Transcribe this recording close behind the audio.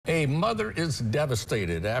A mother is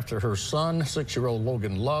devastated after her son, 6-year-old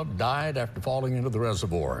Logan Love, died after falling into the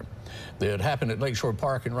reservoir. It happened at Lakeshore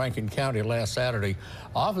Park in Rankin County last Saturday.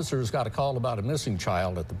 Officers got a call about a missing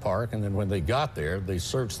child at the park, and then when they got there, they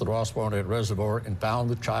searched the Ross Barnett Reservoir and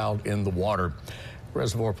found the child in the water.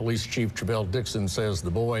 Reservoir Police Chief Travell Dixon says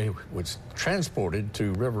the boy was transported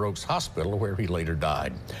to River Oaks Hospital, where he later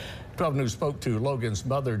died. 12 News spoke to Logan's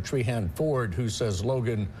mother, Trehan Ford, who says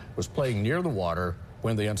Logan was playing near the water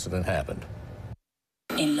when the incident happened.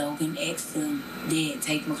 And Logan asked him, "Dad,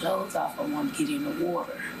 take my clothes off. I want to get in the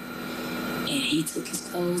water." And he took his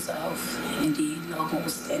clothes off, and then Logan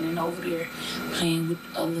was standing over there playing with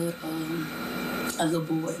a little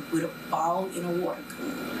boy with a ball in a water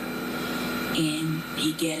cooler. And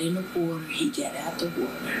he got in the water, he got out the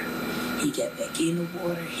water. He got back in the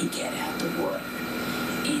water, he got out the water.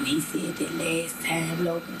 And he said that last time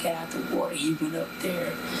Logan got out the water, he went up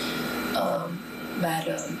there by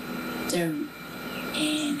the dirt,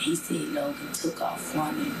 and he said Logan took off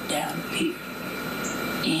running down the pier.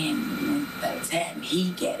 And by the time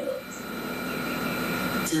he got up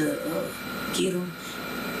to get him,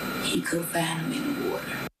 he could find him in the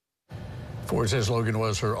water. Ford says Logan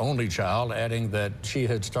was her only child, adding that she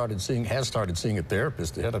has started seeing a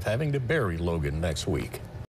therapist ahead of having to bury Logan next week.